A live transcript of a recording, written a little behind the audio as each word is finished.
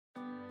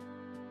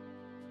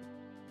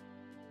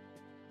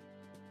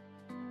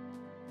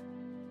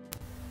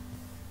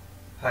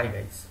Hi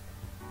guys,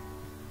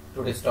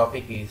 today's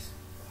topic is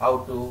how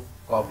to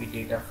copy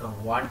data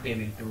from one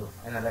table to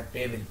another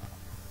table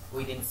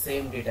within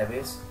same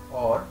database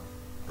or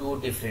two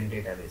different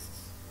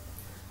databases.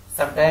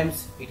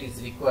 Sometimes it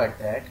is required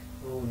that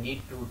you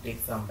need to take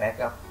some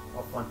backup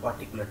of one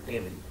particular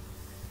table.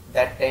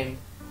 That time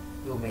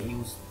you may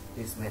use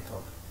this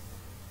method.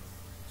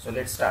 So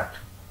let's start.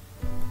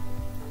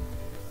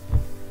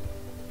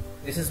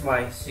 This is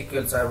my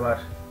SQL Server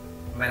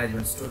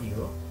Management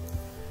Studio.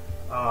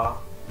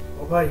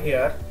 Over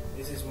here,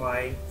 this is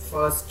my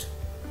first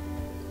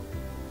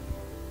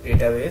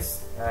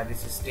database.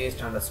 This is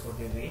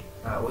test_db.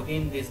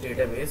 Within this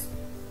database,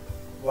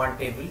 one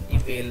table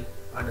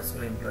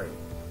tpl_employee.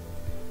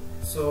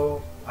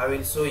 So I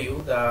will show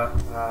you the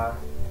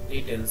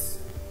details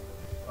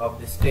of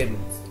this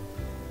tables.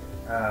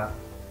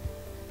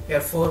 Here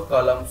are 4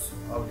 columns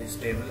of this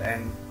table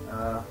and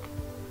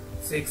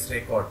 6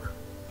 record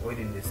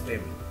within this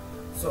table.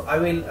 So I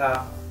will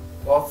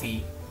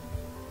copy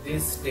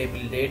this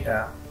table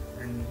data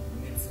and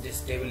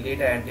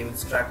table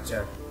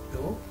structure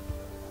to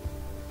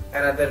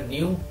another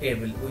new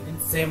table within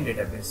same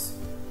database.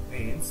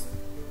 Means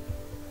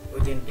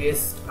within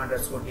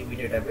test_db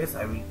database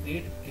I will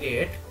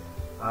create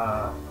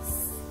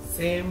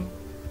same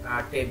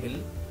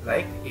table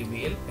like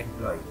tbl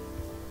employee.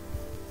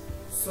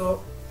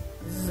 So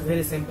this is a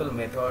very simple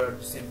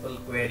method, simple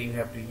query you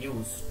have to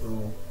use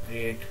to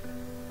create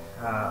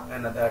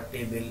another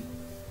table.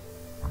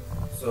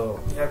 So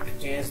you have to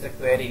change the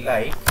query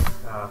like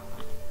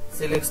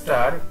select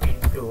star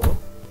into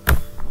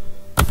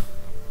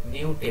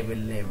new table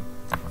name.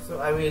 So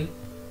I will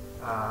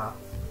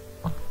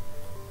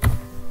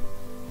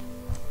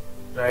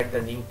write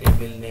the new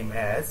table name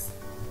as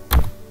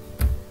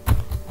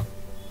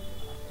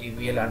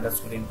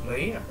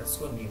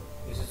tbl_employee_new.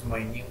 This is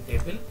my new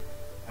table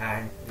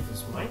and this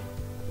is my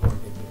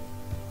old table.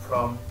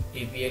 From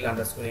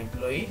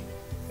tbl_employee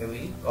I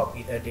will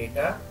copy the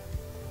data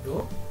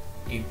to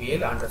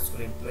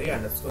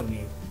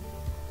tbl_employee_new.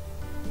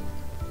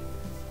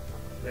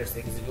 Let's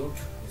execute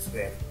this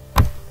query.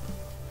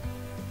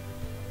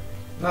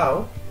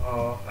 Now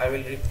I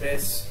will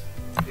refresh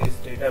this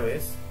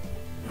database.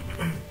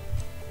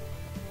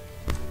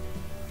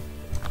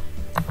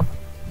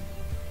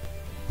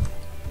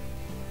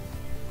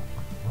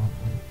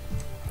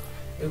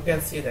 You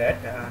can see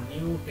that a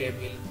new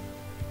table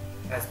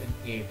has been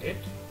created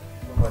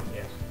over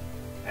here,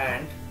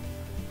 and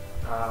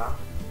I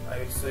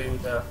will show you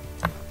the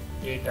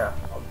data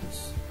of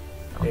this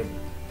table.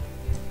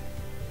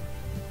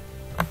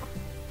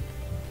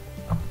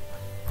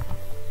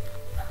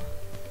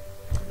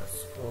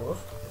 Score.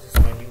 This is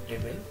my new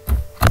table.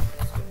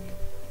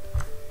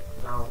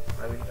 Now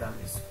I will run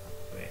this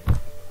query.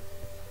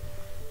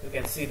 You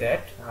can see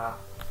that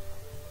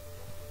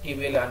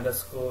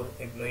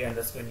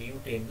tbl_employee_new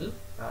table.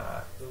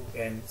 You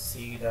can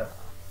see the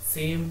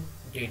same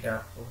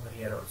data over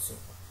here also.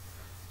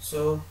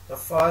 So the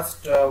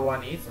first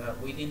one is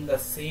within the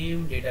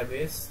same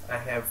database I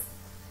have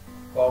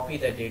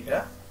copied the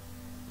data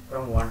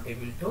from one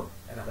table to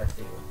another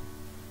table.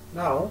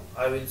 Now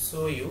I will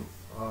show you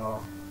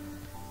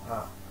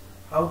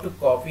how to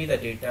copy the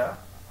data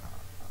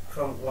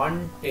from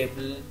one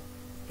table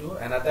to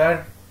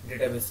another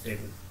database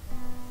table.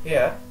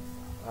 Here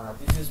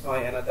this is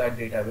my another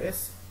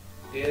database,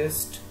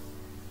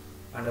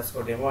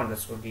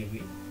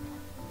 test_demo_db.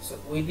 So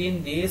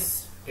within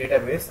this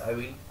database I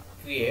will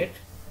create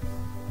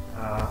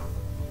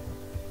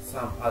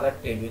some other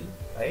table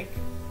like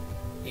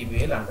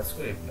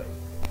tbl_employee.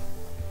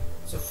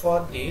 So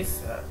for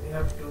this we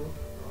have to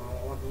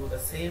do the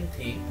same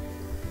thing.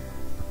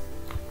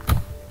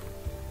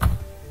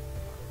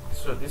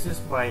 So this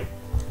is my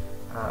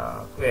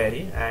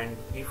query, and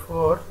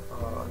before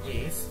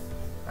this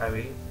I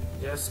will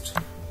just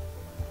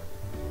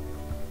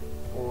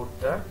put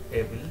the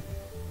table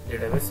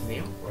database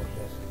name over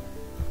here,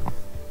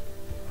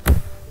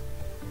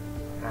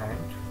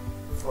 and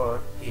for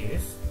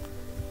this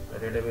the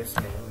database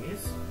name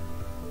is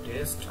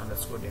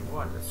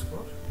test_demo_.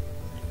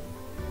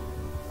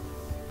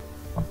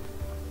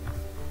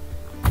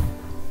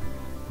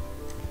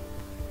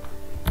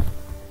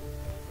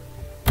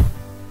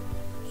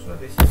 So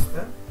this is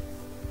the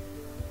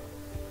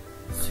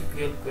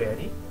SQL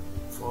query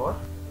for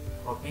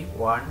copying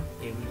one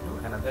table to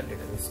another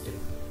database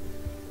table.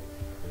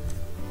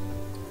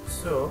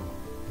 So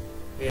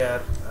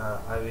here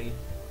I will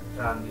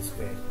run this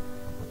query.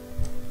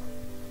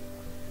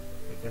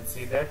 You can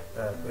see that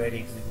the query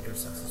executed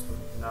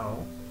successfully.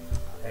 Now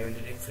I will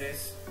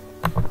refresh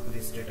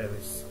this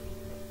database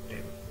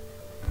table.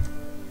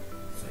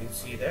 So you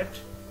see that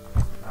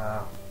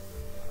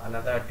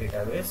another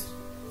database,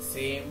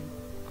 same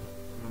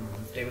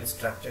table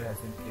structure has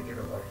been created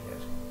over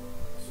here.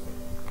 So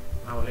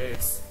now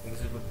let's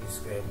execute this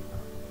query.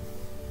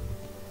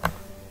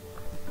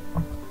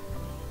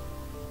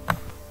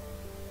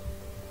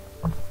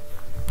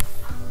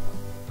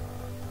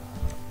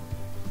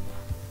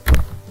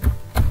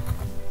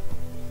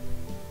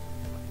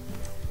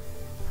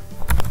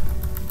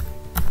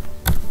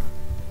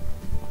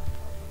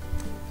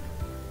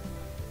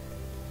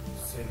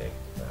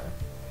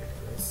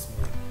 this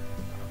name.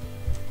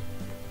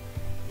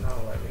 Now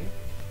I will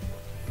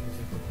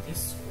execute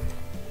this code.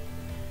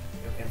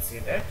 You can see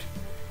that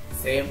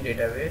same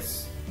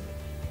database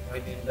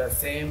within the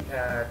same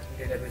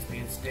database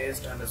means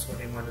test underscore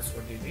name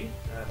underscore db,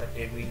 the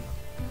table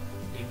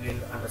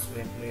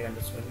underscore employee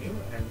underscore new,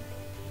 and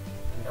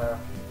the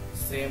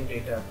same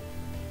data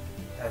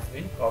has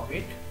been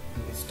copied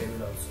in this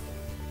table also.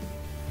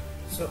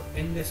 So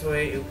in this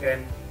way you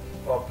can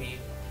copy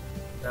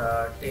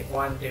the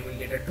one table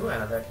data to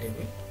another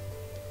table.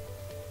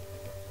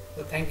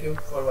 So thank you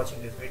for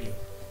watching this video.